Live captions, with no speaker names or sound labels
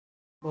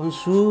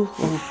Bonjour,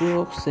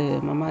 c'est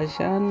Maman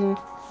Jeanne.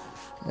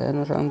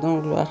 Nous rendons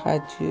gloire à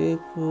Dieu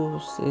pour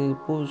ces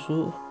beaux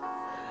jours,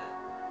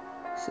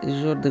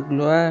 ces jours de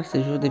gloire,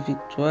 ces jours de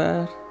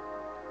victoire,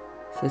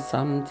 ce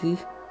samedi.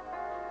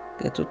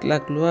 Que toute la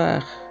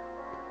gloire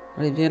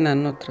revienne à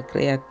notre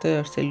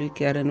Créateur, celui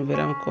qui a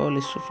renouvelé encore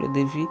le souffle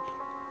de vie.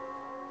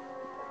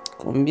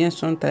 Combien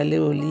sont allés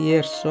au lit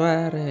hier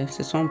soir et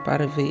se sont pas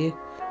réveillés.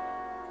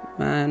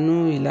 Mais à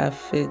nous, il a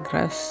fait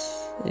grâce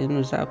et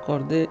nous a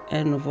accordé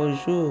un nouveau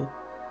jour.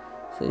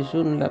 Ce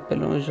jour, nous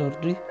l'appelons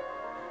aujourd'hui.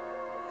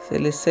 C'est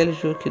le seul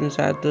jour qu'il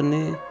nous a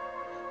donné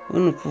où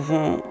nous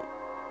pouvons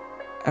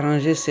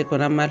arranger ce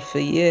qu'on a mal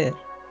fait hier.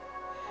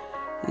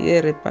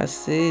 Hier est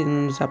passé, il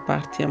ne nous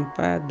appartient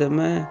pas.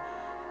 Demain,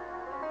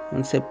 on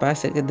ne sait pas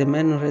ce que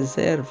demain nous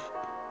réserve.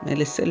 Mais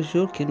le seul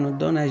jour qu'il nous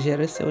donne à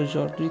gérer, c'est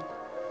aujourd'hui.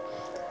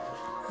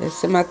 Et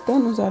ce matin,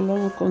 nous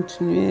allons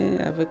continuer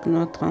avec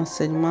notre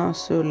enseignement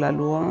sur la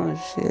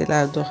louange et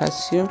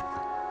l'adoration.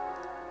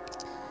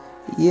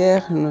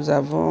 Hier, nous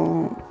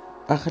avons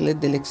parlé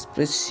de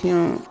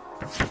l'expression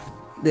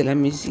de la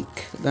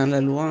musique dans la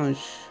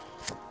louange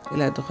et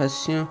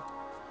l'adoration.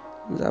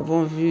 Nous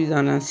avons vu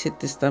dans l'Ancien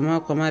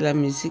Testament comment la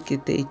musique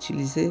était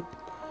utilisée,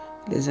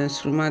 les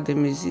instruments de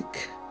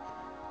musique.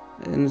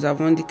 Et nous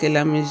avons dit que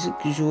la musique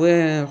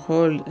jouait un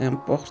rôle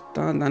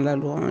important dans la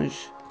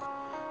louange.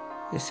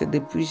 Et c'est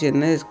depuis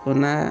Genèse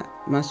qu'on a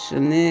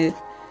mentionné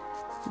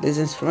les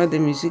instruments de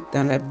musique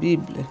dans la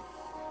Bible.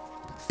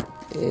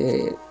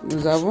 Et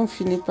nous avons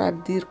fini par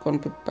dire qu'on ne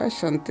peut pas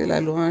chanter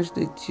la louange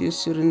de Dieu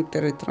sur une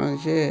terre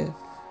étrangère,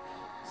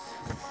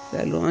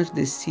 la louange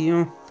de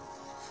Sion.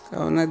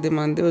 Quand on a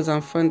demandé aux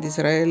enfants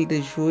d'Israël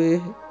de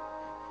jouer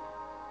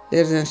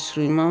leurs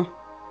instruments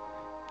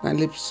dans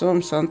le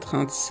psaume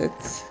 137,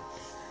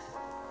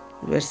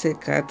 verset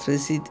 4,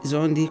 ils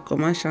ont dit: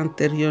 comment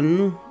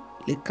chanterions-nous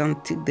les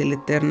cantiques de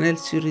l'Éternel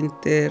sur une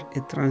terre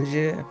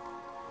étrangère?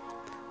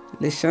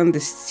 Les chants de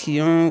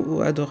Sion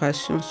ou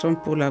adoration sont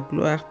pour la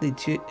gloire de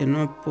Dieu et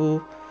non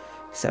pour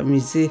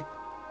s'amuser.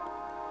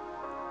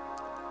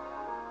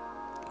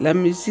 La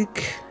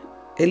musique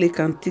et les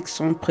cantiques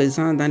sont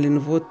présents dans le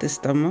Nouveau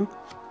Testament.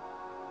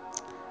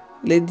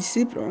 Les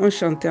disciples ont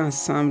chanté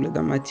ensemble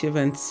dans Matthieu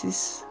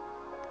 26.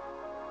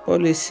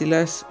 Paul et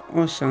Silas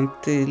ont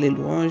chanté les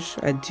louanges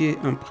à Dieu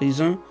en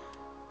prison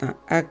dans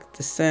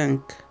Acte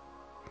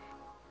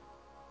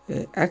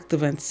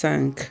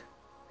 25.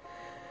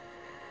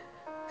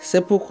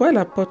 C'est pourquoi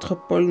l'apôtre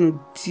Paul nous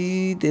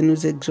dit de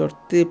nous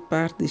exhorter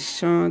par des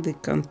chants, des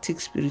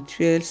cantiques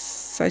spirituels.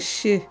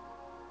 Sachez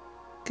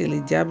que le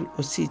diable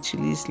aussi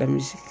utilise la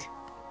musique.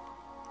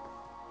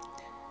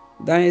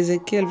 Dans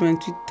Ézéchiel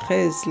 28,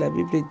 13, la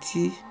Bible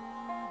dit: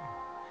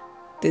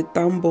 tes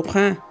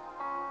tambourins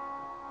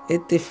et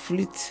tes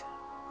flûtes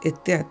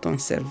étaient à ton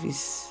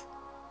service,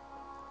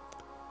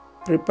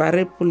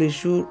 préparés pour le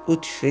jour où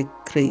tu fus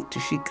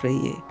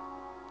créé.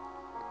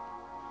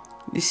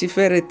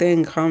 Lucifer était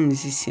un grand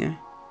musicien.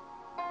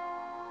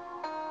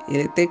 Il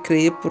était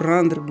créé pour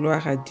rendre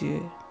gloire à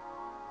Dieu.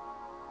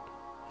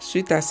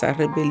 Suite à sa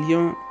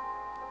rébellion,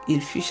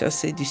 il fut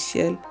chassé du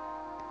ciel,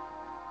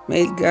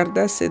 mais il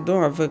garda ses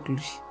dons avec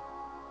lui.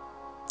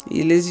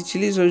 Il les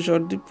utilise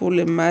aujourd'hui pour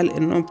le mal et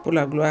non pour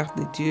la gloire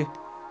de Dieu.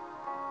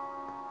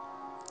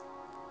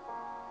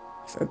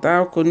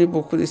 Satan a connu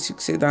beaucoup de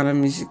succès dans la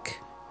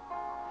musique.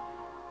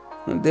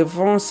 Nous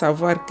devons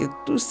savoir que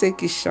tous ceux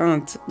qui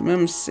chantent,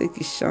 même ceux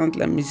qui chantent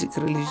la musique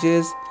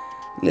religieuse,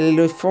 ne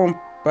le font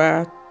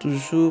pas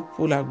toujours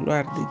pour la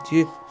gloire de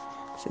Dieu.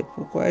 C'est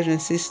pourquoi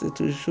j'insiste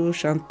toujours: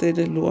 chanter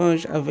des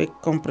louanges avec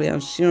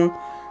compréhension,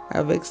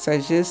 avec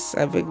sagesse,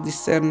 avec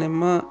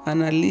discernement.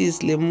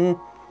 Analyse les mots,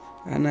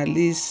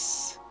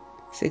 analyse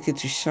ce que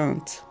tu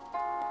chantes.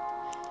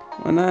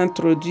 On a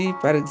introduit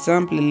par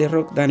exemple le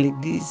rock dans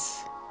l'église.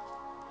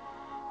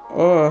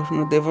 Or,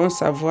 nous devons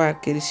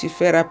savoir que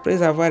Lucifer,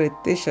 après avoir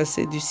été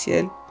chassé du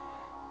ciel,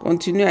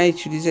 continue à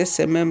utiliser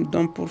ces mêmes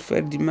dons pour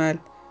faire du mal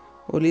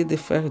au lieu de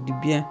faire du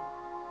bien.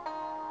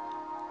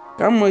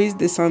 Quand Moïse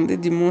descendait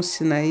du mont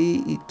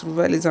Sinaï, il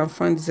trouva les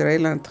enfants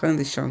d'Israël en train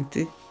de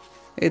chanter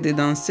et de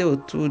danser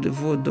autour de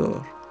veaux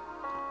d'or.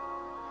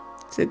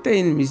 C'était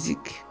une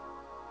musique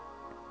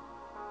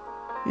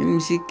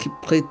qui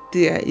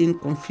prêtait à une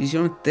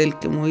confusion telle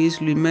que Moïse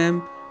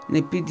lui-même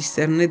ne put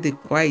discerner de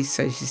quoi il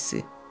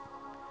s'agissait.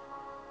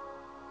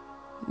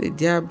 Le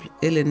diable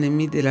est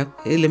l'ennemi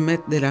et le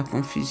maître de la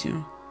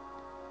confusion.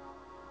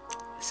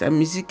 Sa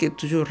musique est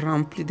toujours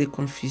remplie de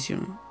confusion.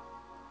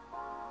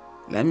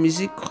 La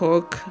musique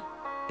rock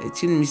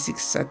est une musique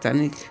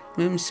satanique,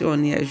 même si on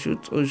y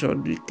ajoute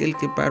aujourd'hui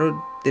quelques paroles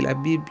de la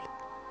Bible.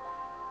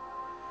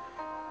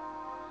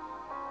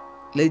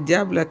 Le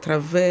diable, à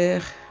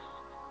travers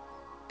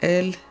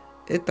elle,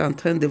 est en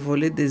train de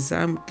voler des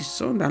âmes qui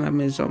sont dans la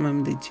maison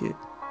même de Dieu.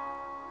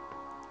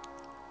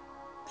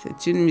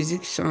 C'est une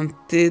musique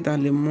chantée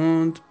dans le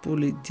monde pour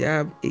le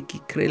diable et qui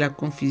crée la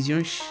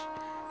confusion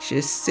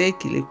chez ceux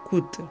qui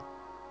l'écoutent.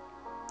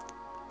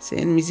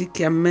 C'est une musique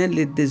qui amène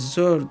le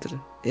désordre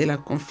et la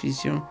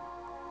confusion.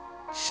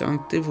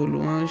 chantez vos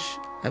louanges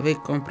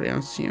avec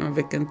compréhension,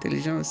 avec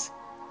intelligence.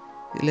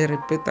 Il les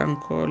répète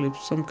encore, le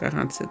psaume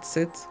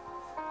 47:7.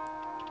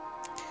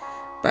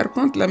 Par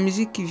contre, la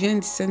musique qui vient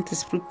du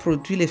Saint-Esprit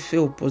produit l'effet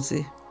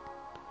opposé.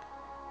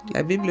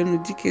 La Bible nous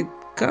dit que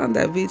quand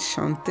David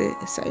chantait,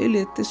 Saül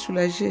était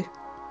soulagé.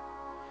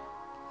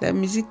 La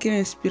musique qui est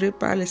inspirée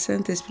par le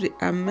Saint-Esprit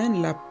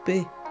amène la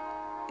paix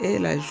et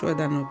la joie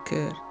dans nos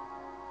cœurs.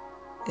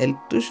 Elle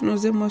touche nos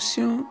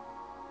émotions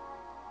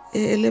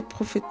et elle est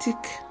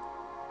prophétique.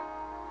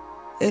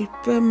 Elle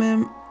peut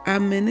même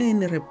amener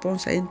une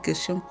réponse à une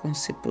question qu'on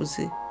s'est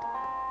posée.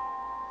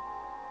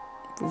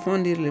 Nous pouvons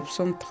lire le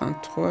psaume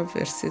 33,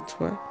 verset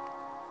 3.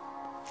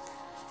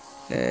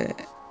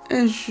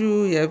 Un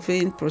jour, il y avait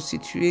une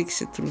prostituée qui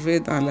se trouvait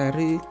dans la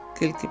rue,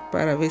 quelque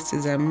part avec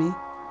ses amis.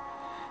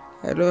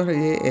 Alors,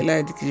 elle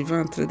a dit que je vais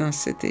entrer dans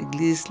cette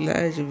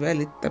église-là, je vais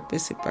aller taper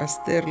ce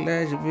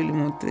pasteur-là, je vais lui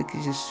montrer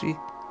qui je suis.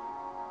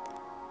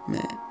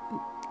 Mais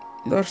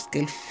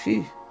lorsqu'elle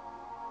fut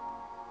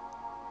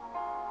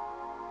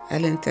à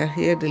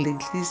l'intérieur de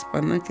l'église,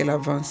 pendant qu'elle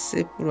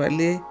avançait pour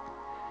aller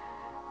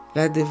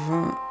là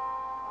devant,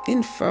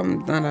 une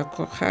femme dans la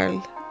chorale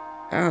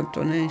a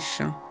entonné un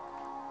chant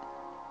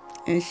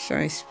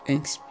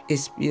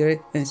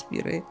inspiré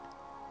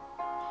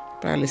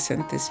par le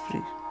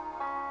Saint-Esprit.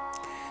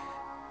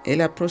 Et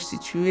la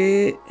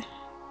prostituée,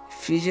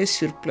 figée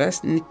sur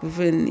place, ne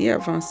pouvait ni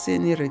avancer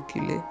ni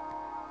reculer.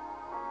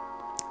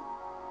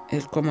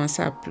 Elle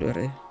commença à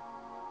pleurer.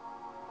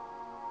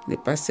 Le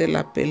pasteur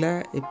l'appela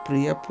et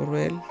pria pour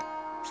elle.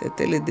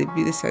 C'était le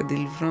début de sa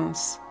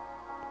délivrance.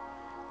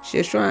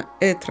 Cherchons à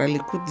être à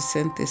l'écoute du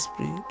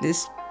Saint-Esprit.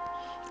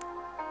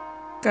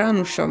 Quand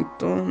nous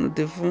chantons, nous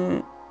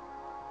devons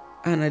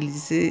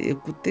analyser,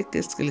 écouter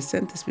qu'est-ce que le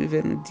Saint-Esprit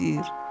veut nous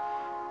dire.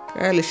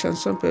 Car les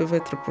chansons peuvent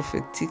être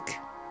prophétiques.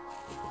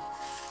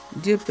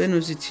 Dieu peut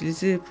nous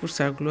utiliser pour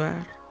sa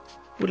gloire,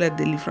 pour la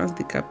délivrance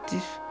des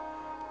captifs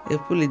et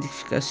pour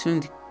l'édification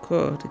du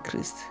corps de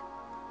Christ.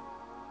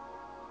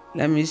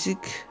 La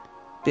musique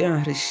peut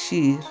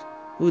enrichir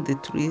ou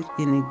détruire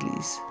une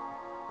église.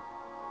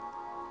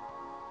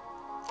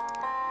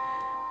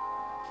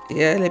 Il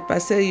y a le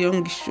pasteur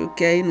Yonggi Cho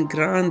qui a une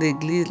grande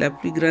église, la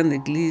plus grande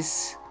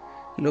église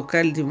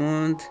locale du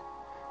monde.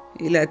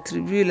 Il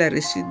attribue la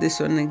réussite de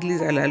son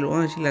église à la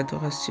louange et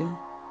l'adoration.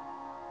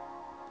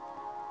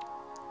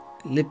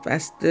 Les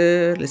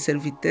pasteurs, les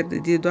serviteurs de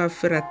Dieu doivent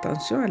faire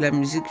attention à la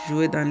musique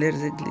jouée dans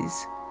leurs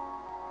églises.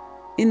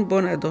 Une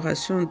bonne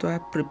adoration doit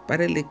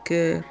préparer le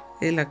cœur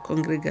et la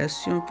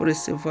congrégation pour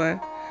recevoir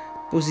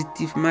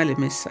positivement les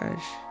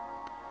messages.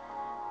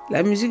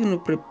 La musique nous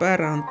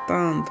prépare à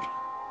entendre,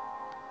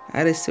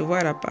 à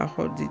recevoir la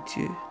parole de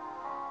Dieu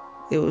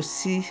et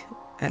aussi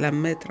à la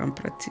mettre en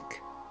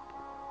pratique.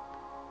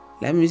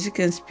 La musique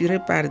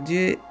inspirée par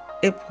Dieu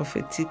est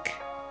prophétique.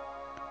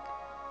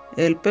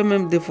 Elle peut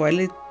même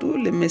dévoiler tous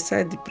les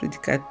messages du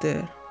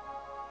prédicateur.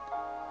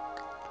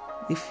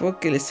 Il faut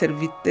que les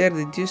serviteurs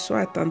de Dieu soient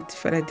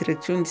attentifs à la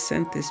direction du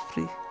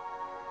Saint-Esprit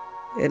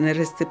et ne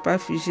restez pas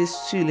figés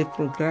sur les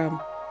programmes.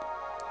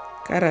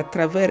 Car à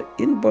travers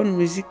une bonne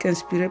musique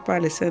inspirée par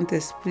le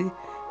Saint-Esprit,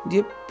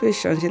 Dieu peut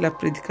changer la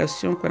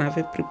prédication qu'on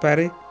avait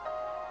préparée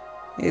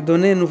et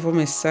donner un nouveau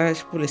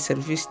message pour le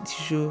service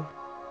du jour.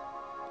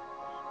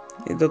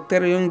 Le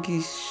docteur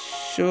Yonggi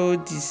Cho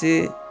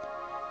disait,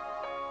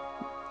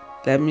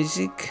 la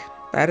musique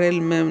par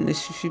elle-même ne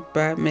suffit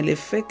pas, mais le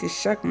fait que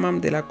chaque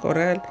membre de la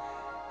chorale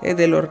et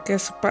de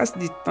l'orchestre passe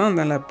du temps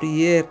dans la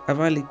prière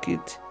avant le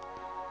culte.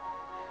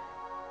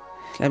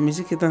 La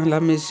musique est dans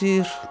la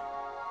mesure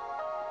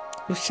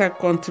où chaque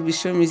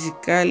contribution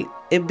musicale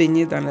est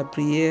baignée dans la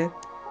prière.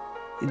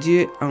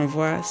 Dieu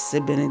envoie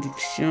ses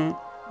bénédictions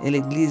et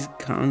l'Église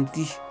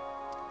grandit.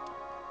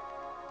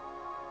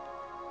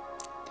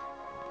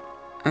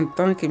 En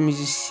tant que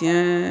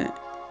musicien,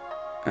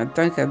 en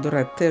tant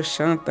qu'adorateur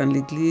chante dans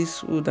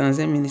l'Église ou dans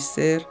un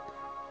ministère,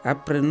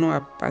 apprenons à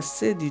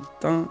passer du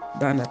temps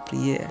dans la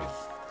prière.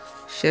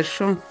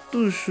 Cherchons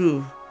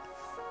toujours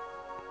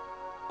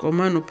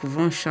comment nous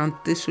pouvons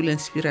chanter sous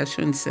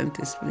l'inspiration du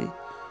Saint-Esprit.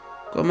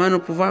 Comment nous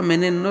pouvons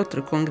amener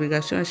notre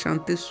congrégation à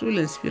chanter sous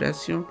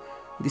l'inspiration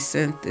du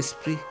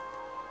Saint-Esprit.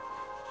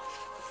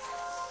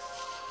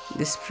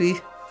 L'Esprit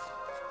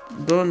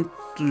donne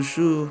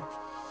toujours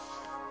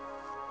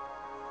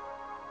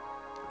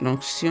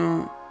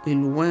l'onction et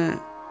loin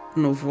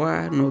nos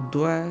voix, nos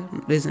doigts,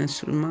 les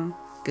instruments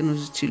que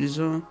nous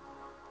utilisons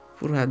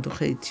pour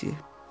adorer Dieu.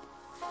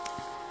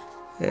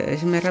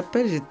 Je me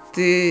rappelle,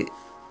 j'étais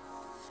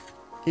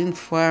une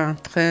fois en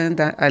train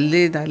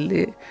d'aller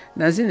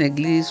dans une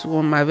église où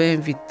on m'avait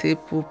invité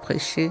pour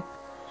prêcher.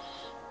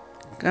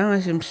 Quand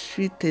je me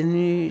suis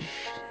tenue,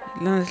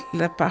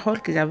 la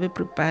parole que j'avais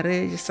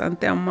préparée, je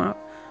sentais en moi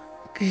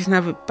que je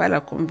n'avais pas la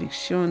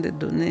conviction de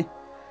donner.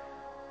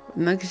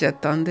 Pendant que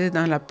j'attendais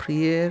dans la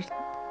prière,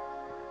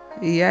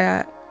 il y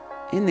a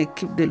une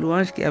équipe de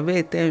louanges qui avait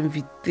été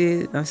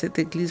invitée dans cette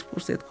église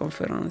pour cette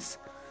conférence.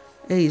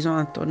 Et ils ont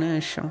entonné un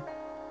chant.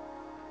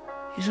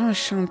 Ils ont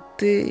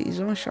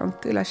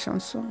chanté la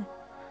chanson.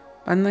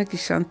 Pendant qu'il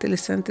chantait, le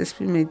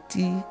Saint-Esprit me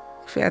dit,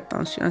 fais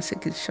attention à ce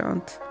qu'il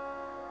chante.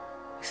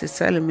 C'est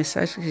ça le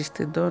message que je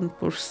te donne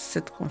pour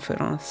cette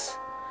conférence.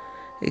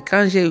 Et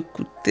quand j'ai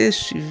écouté,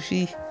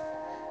 suivi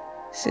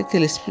ce que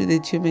l'Esprit de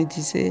Dieu me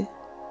disait,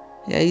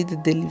 il y a eu des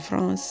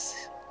délivrances,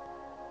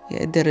 il y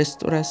a eu des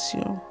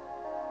restaurations.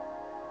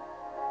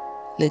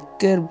 Les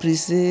cœurs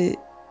brisés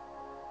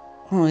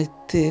ont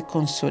été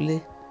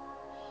consolés.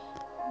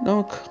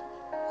 Donc,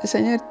 le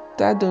Seigneur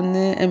t'a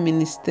donné un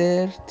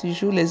ministère, tu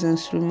joues les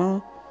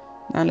instruments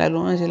dans la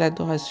louange et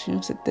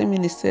l'adoration. C'est un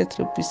ministère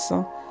très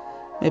puissant,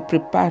 mais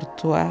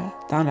prépare-toi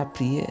dans la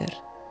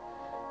prière.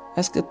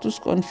 Parce que tout ce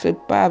qu'on ne fait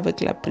pas avec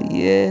la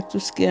prière, tout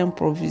ce qui est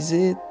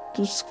improvisé,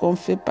 tout ce qu'on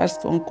fait parce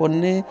qu'on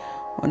connaît,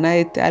 on a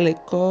été à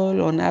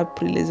l'école, on a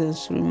appris les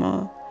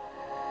instruments,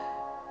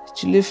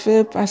 tu le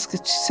fais parce que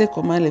tu sais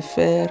comment le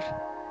faire,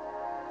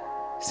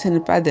 ce n'est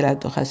pas de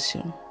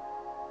l'adoration.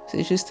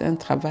 C'est juste un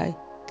travail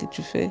que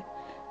tu fais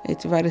et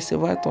tu vas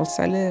recevoir ton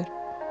salaire.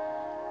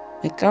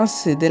 Mais quand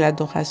c'est de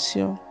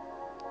l'adoration,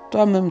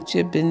 toi-même tu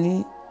es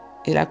béni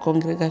et la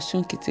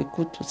congrégation qui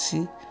t'écoute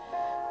aussi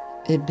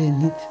est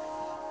bénie.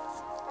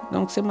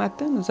 Donc ce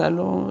matin, nous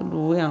allons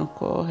louer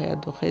encore et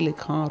adorer le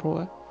grand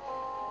roi.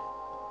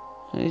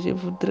 Et je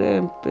voudrais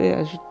un peu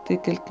ajouter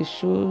quelque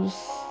chose.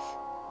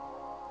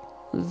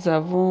 Nous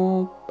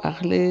avons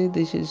parlé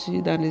de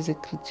Jésus dans les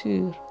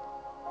Écritures.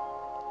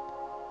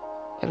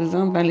 Par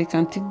exemple, dans les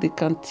Cantiques des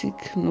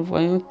Cantiques, nous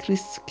voyons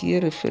Christ qui est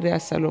référé à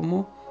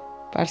Salomon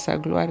par sa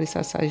gloire et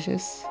sa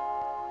sagesse.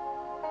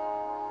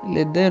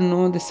 Les deux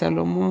noms de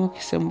Salomon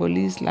qui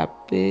symbolisent la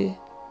paix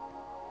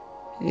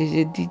et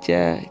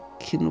Jédidia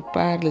qui nous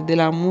parle de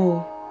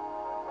l'amour.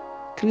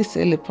 Christ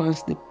est le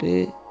prince de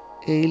paix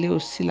et il est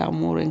aussi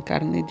l'amour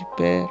incarné du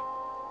Père.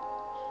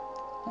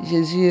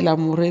 Jésus est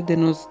l'amoureux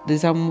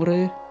des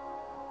amoureux.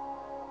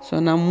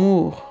 Son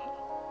amour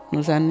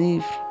nous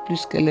enivre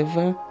plus que le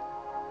vin.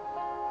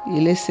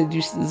 Il est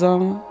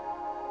séduisant,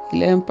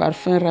 il est un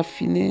parfum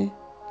raffiné.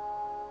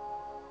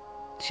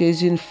 Tu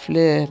es une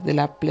fleur de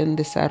la plaine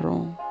de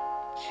Saron.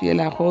 Tu es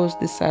la rose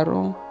de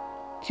Saron.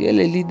 Tu es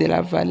le lit de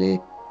la vallée.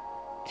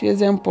 Tu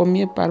es un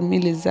pommier parmi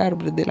les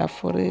arbres de la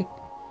forêt.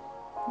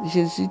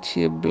 Jésus,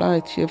 tu es blanc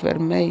et tu es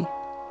vermeil.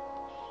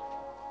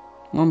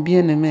 Mon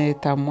bien-aimé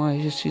est à moi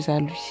et je suis à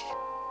lui.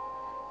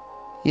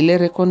 Il est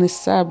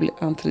reconnaissable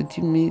entre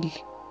 10 000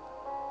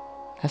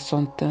 à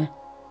son teint.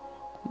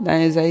 Dans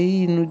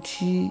Ésaïe, il nous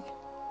dit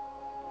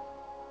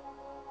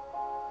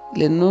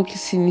le nom qui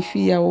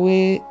signifie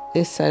Yahweh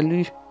est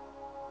salut.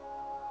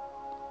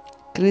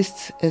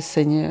 Christ est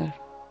Seigneur.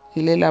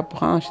 Il est la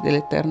branche de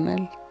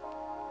l'Éternel.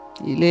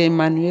 Il est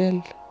Emmanuel.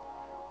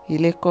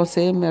 Il est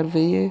conseiller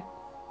merveilleux.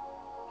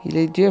 Il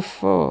est Dieu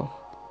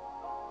fort,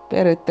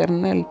 Père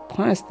éternel,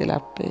 prince de la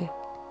paix.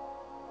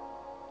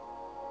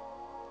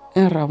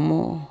 Un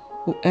rameau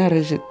ou un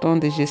rejeton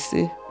de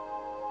Jessé.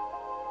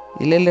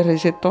 Il est le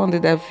rejeton de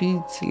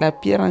David, la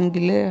pierre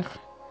angulaire,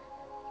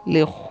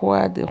 le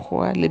roi des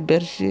rois, le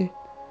berger,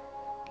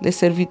 le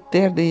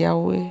serviteur de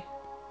Yahweh,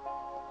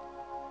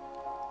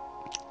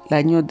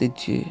 l'agneau de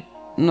Dieu,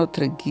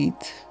 notre guide.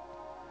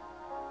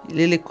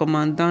 Il est le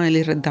commandant et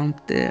le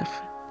rédempteur.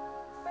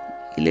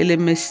 Il est le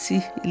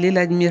Messie, il est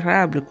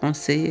l'admirable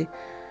conseiller.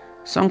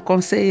 Son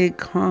conseil est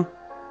grand.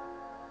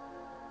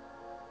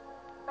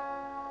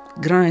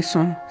 Grand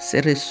sont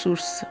ses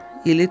ressources.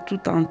 Il est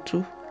tout en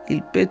tout.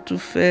 Il peut tout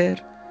faire,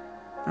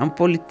 en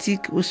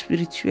politique ou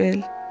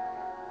spirituel.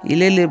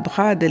 Il est le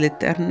bras de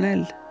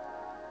l'Éternel.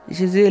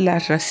 Jésus est la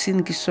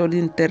racine qui sort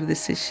d'une terre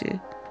desséchée.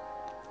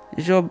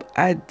 Job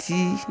a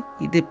dit,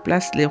 il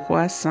déplace les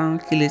rois sans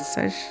qu'ils le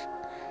sachent.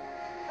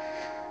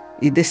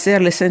 Il desserre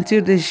les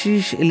ceintures des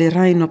juges et les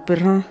rend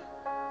inopérants.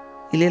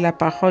 Il est la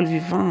parole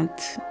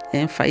vivante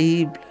et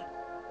infaillible.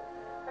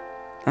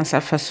 Dans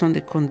sa façon de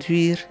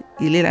conduire,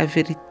 il est la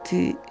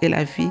vérité et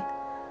la vie.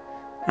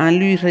 En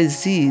lui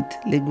réside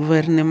le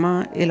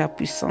gouvernement et la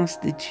puissance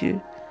de Dieu.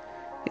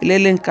 Il est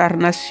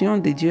l'incarnation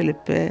de Dieu le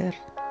Père.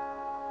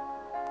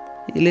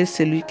 Il est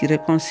celui qui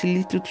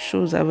réconcilie toutes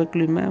choses avec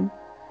lui-même.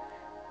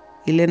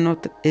 Il est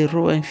notre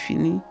héros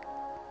infini.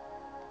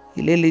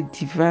 Il est le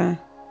divin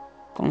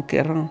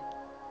conquérant.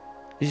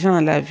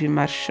 Jean l'a vu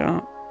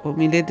marchant au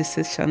milieu de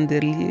ses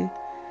chandeliers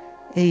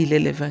et il est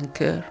le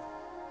vainqueur.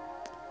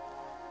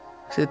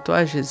 C'est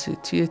toi, Jésus.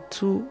 Tu es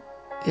tout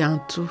et en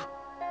tout.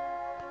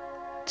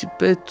 Tu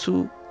peux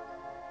tout.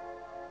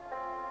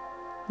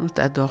 Nous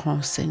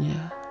t'adorons,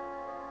 Seigneur.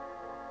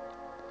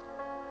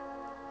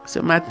 Ce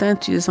matin,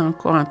 tu es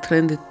encore en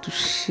train de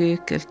toucher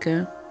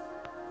quelqu'un.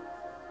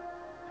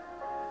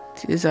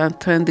 Tu es en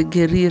train de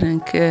guérir un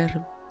cœur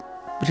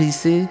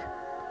brisé.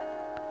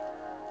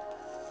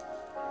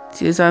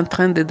 Tu es en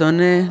train de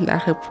donner la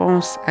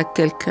réponse à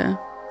quelqu'un.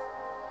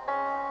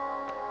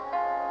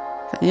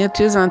 Seigneur,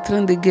 tu es en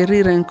train de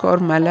guérir un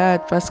corps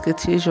malade parce que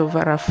tu es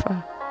Jéhovah Rapha.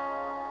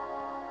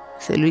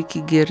 C'est lui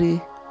qui guérit.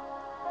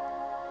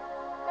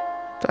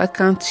 Toi,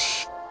 quand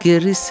tu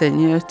guéris,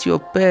 Seigneur, tu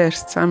opères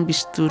sans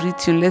bistouri,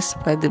 tu ne laisses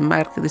pas de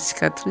marques, de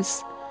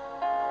cicatrices.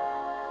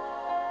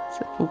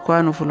 C'est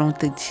pourquoi nous voulons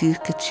te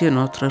dire que tu es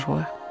notre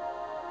roi.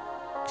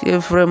 Tu es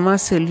vraiment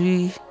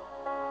celui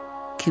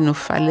qu'il nous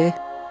fallait,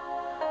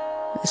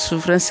 le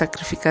souverain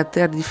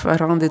sacrificateur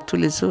différent de tous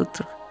les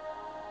autres.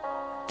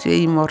 Tu es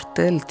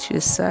immortel, tu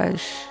es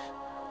sage.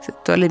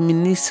 C'est toi le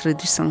ministre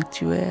du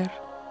sanctuaire.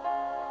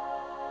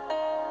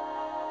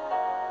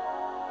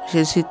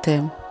 Jésus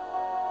t'aime.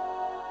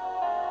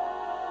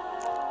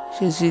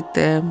 Jésus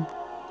t'aime.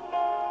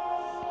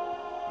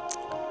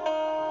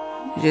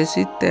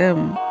 Jésus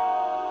t'aime.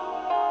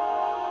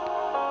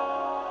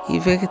 Il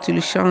veut que tu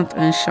lui chantes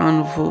un chant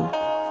nouveau.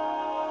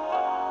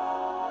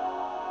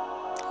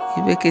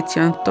 Il veut que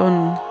tu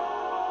entonnes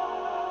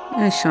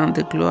un chant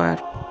de gloire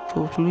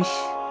pour lui.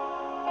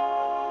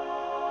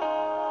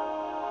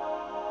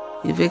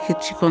 Il veut que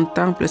tu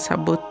contemples sa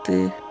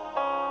beauté.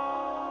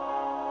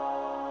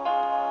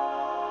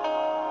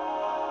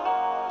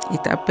 Il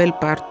t'appelle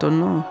par ton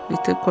nom. Il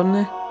te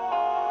connaît.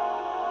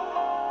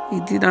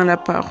 Il dit dans la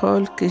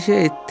parole que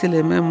j'ai été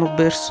le même au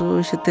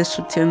berceau, je te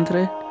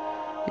soutiendrai.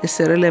 Je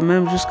serai le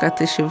même jusqu'à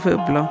tes cheveux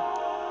blancs.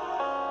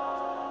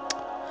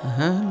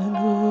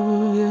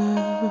 Alléluia.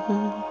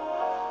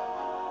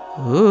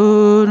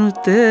 Oh, nous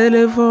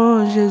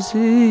t'élevons,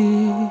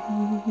 Jésus.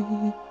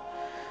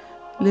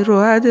 Le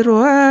roi des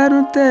rois,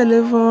 nous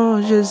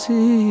t'élevons,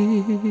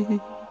 Jésus.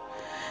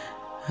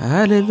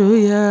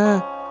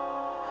 Alléluia.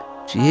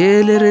 Tu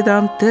es le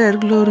Rédempteur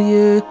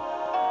glorieux.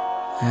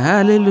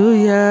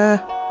 Alléluia.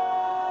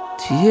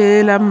 Tu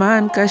es la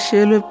manne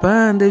cachée, le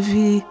pain de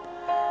vie.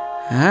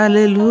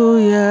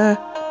 Alléluia.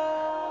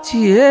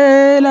 Tu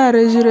es la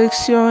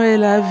résurrection et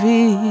la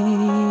vie.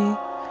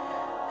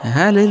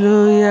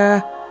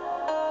 Hallelujah.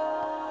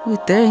 We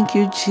thank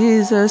you,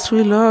 Jesus.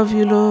 We love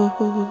you,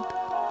 Lord.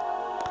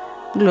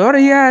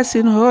 Glorious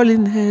in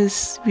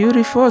holiness,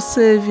 beautiful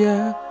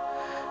Savior,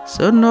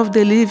 Son of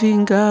the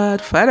living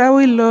God. Father,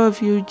 we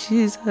love you,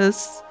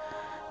 Jesus.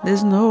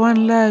 There's no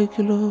one like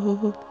you,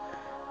 Lord.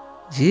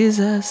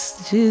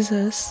 Jesus,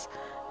 Jesus,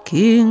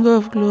 King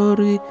of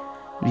glory,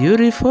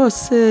 beautiful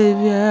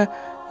Savior.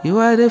 You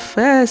are the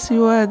first,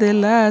 you are the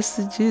last,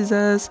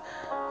 Jesus.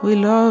 We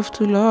love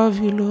to love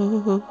you,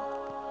 Lord.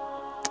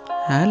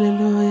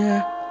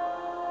 Alléluia.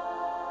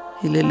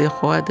 Il est le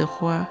roi des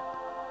rois.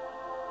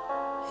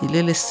 Il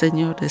est le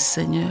Seigneur des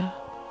seigneurs.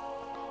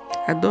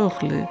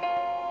 Adore-le.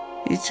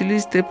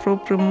 Utilise tes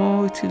propres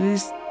mots,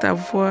 utilise ta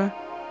voix.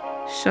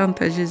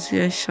 Chante à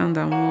Jésus un chant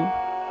d'amour.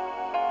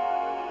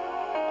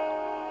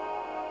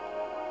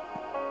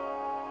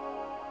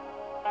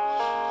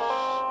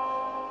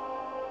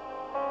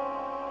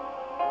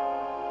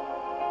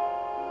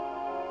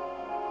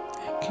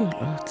 Thank you,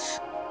 Lord.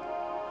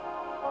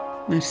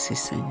 Merci,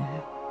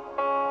 Seigneur.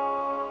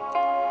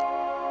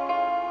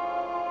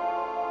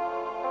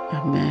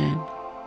 Amen.